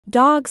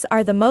Dogs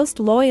are the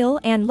most loyal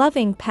and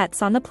loving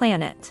pets on the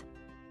planet.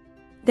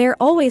 They're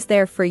always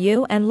there for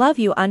you and love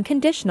you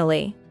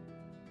unconditionally.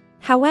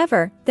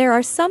 However, there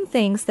are some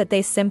things that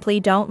they simply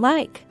don't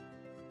like.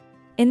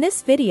 In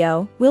this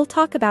video, we'll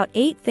talk about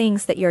 8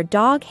 things that your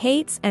dog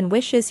hates and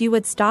wishes you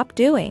would stop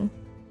doing.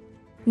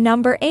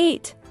 Number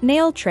 8.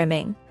 Nail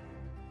trimming.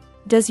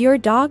 Does your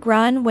dog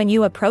run when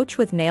you approach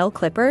with nail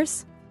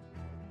clippers?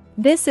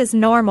 This is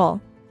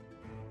normal.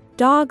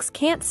 Dogs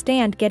can't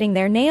stand getting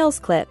their nails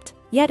clipped,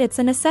 yet it's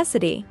a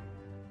necessity.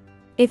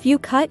 If you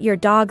cut your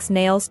dog's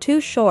nails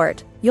too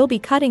short, you'll be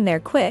cutting their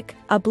quick,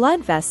 a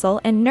blood vessel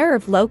and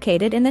nerve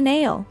located in the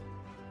nail.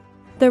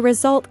 The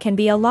result can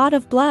be a lot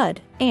of blood,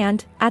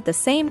 and, at the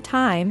same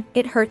time,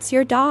 it hurts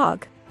your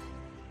dog.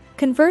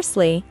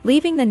 Conversely,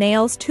 leaving the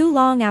nails too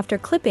long after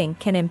clipping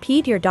can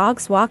impede your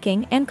dog's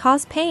walking and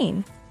cause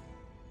pain.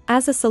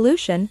 As a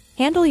solution,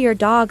 handle your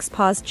dog's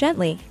paws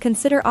gently.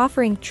 Consider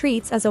offering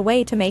treats as a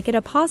way to make it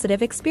a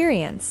positive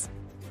experience.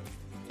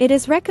 It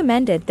is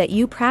recommended that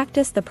you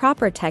practice the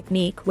proper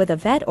technique with a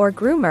vet or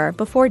groomer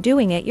before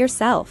doing it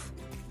yourself.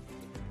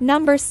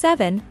 Number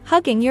 7.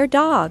 Hugging your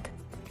dog.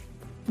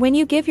 When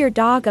you give your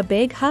dog a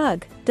big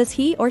hug, does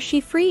he or she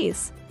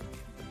freeze?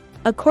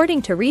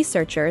 According to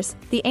researchers,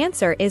 the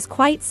answer is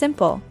quite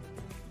simple.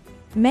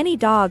 Many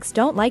dogs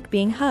don't like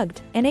being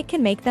hugged, and it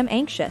can make them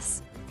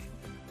anxious.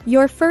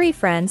 Your furry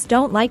friends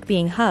don't like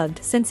being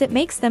hugged since it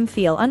makes them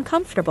feel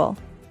uncomfortable.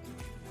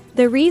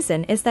 The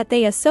reason is that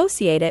they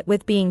associate it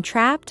with being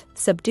trapped,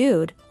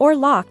 subdued, or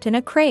locked in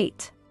a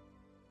crate.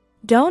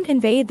 Don't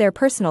invade their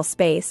personal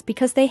space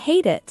because they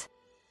hate it.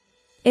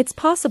 It's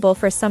possible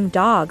for some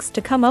dogs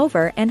to come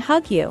over and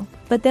hug you,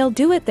 but they'll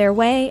do it their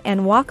way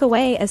and walk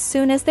away as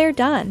soon as they're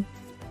done.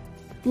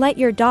 Let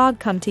your dog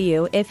come to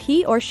you if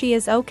he or she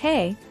is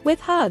okay with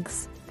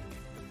hugs.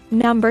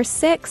 Number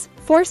 6.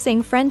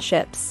 Forcing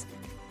friendships.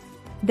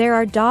 There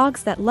are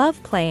dogs that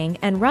love playing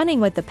and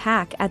running with the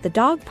pack at the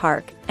dog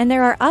park, and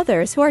there are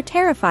others who are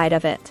terrified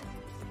of it.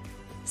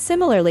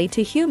 Similarly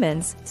to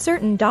humans,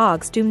 certain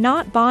dogs do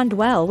not bond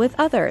well with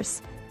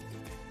others.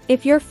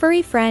 If your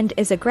furry friend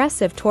is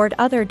aggressive toward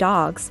other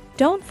dogs,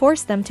 don't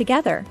force them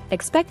together,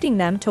 expecting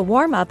them to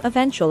warm up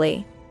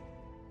eventually.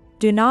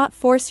 Do not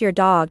force your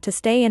dog to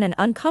stay in an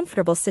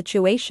uncomfortable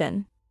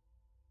situation.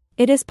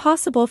 It is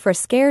possible for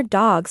scared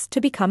dogs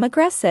to become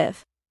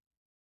aggressive.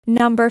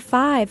 Number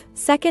 5.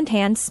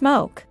 Secondhand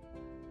smoke.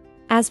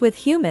 As with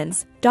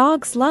humans,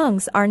 dogs'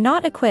 lungs are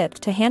not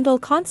equipped to handle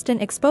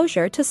constant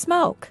exposure to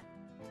smoke.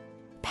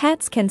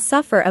 Pets can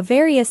suffer a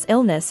various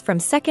illness from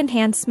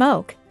secondhand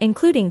smoke,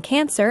 including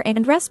cancer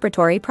and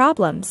respiratory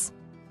problems.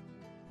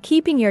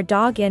 Keeping your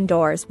dog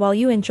indoors while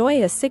you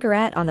enjoy a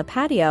cigarette on the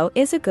patio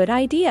is a good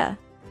idea.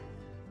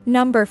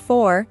 Number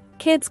 4.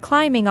 Kids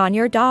climbing on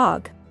your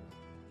dog.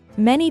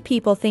 Many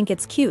people think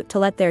it's cute to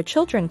let their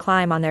children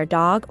climb on their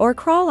dog or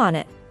crawl on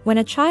it. When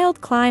a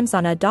child climbs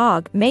on a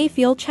dog may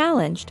feel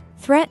challenged,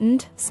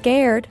 threatened,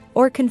 scared,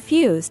 or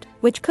confused,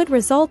 which could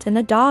result in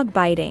the dog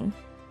biting.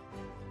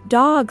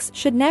 Dogs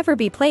should never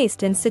be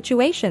placed in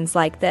situations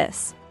like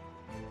this.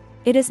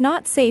 It is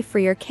not safe for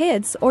your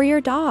kids or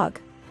your dog.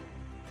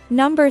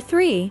 Number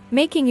 3.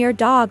 Making your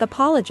dog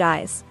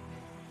apologize.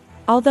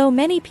 Although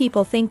many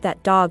people think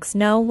that dogs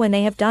know when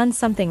they have done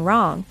something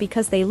wrong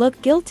because they look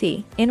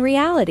guilty, in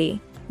reality,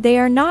 they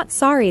are not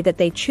sorry that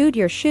they chewed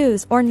your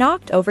shoes or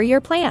knocked over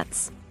your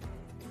plants.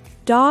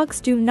 Dogs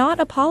do not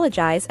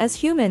apologize as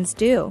humans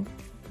do.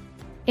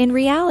 In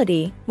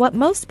reality, what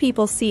most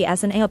people see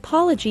as an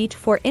apology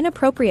for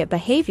inappropriate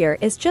behavior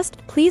is just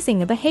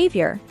pleasing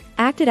behavior,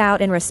 acted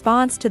out in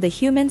response to the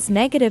human's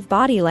negative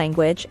body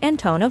language and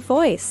tone of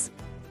voice.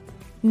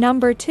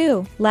 Number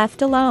 2.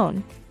 Left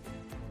alone.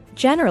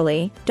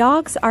 Generally,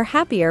 dogs are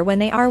happier when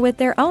they are with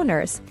their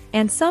owners,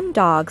 and some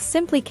dogs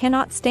simply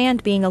cannot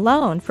stand being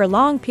alone for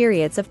long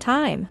periods of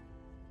time.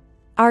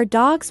 Our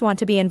dogs want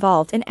to be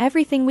involved in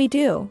everything we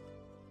do.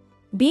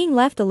 Being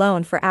left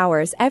alone for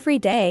hours every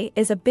day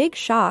is a big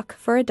shock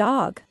for a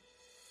dog.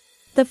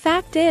 The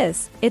fact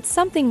is, it's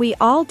something we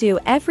all do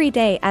every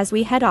day as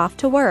we head off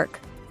to work.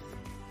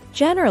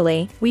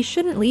 Generally, we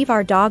shouldn't leave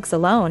our dogs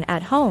alone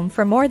at home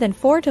for more than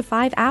 4 to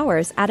 5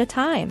 hours at a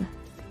time.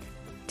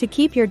 To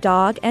keep your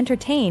dog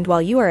entertained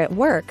while you are at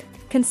work,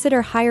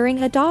 consider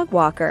hiring a dog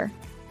walker.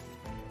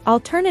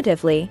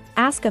 Alternatively,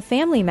 ask a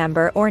family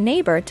member or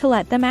neighbor to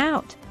let them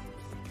out.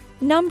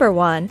 Number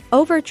 1.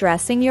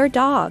 Overdressing your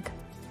dog.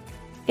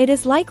 It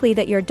is likely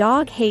that your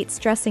dog hates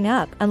dressing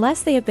up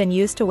unless they have been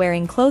used to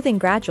wearing clothing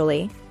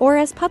gradually, or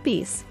as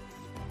puppies.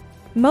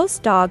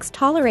 Most dogs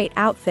tolerate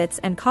outfits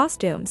and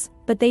costumes,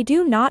 but they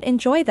do not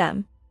enjoy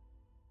them.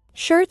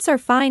 Shirts are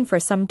fine for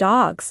some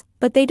dogs,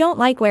 but they don't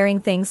like wearing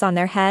things on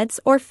their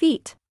heads or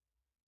feet.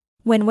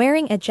 When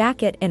wearing a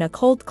jacket in a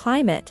cold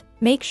climate,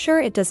 make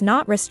sure it does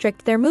not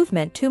restrict their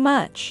movement too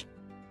much.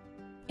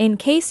 In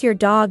case your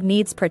dog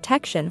needs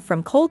protection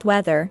from cold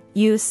weather,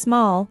 use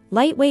small,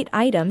 lightweight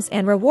items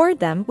and reward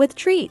them with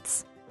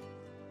treats.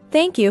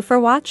 Thank you for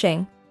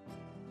watching.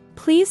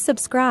 Please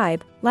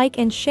subscribe, like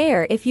and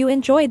share if you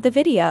enjoyed the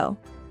video.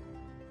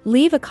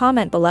 Leave a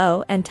comment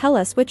below and tell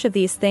us which of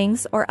these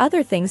things or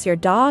other things your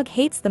dog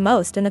hates the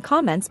most in the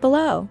comments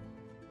below.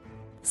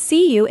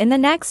 See you in the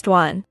next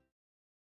one.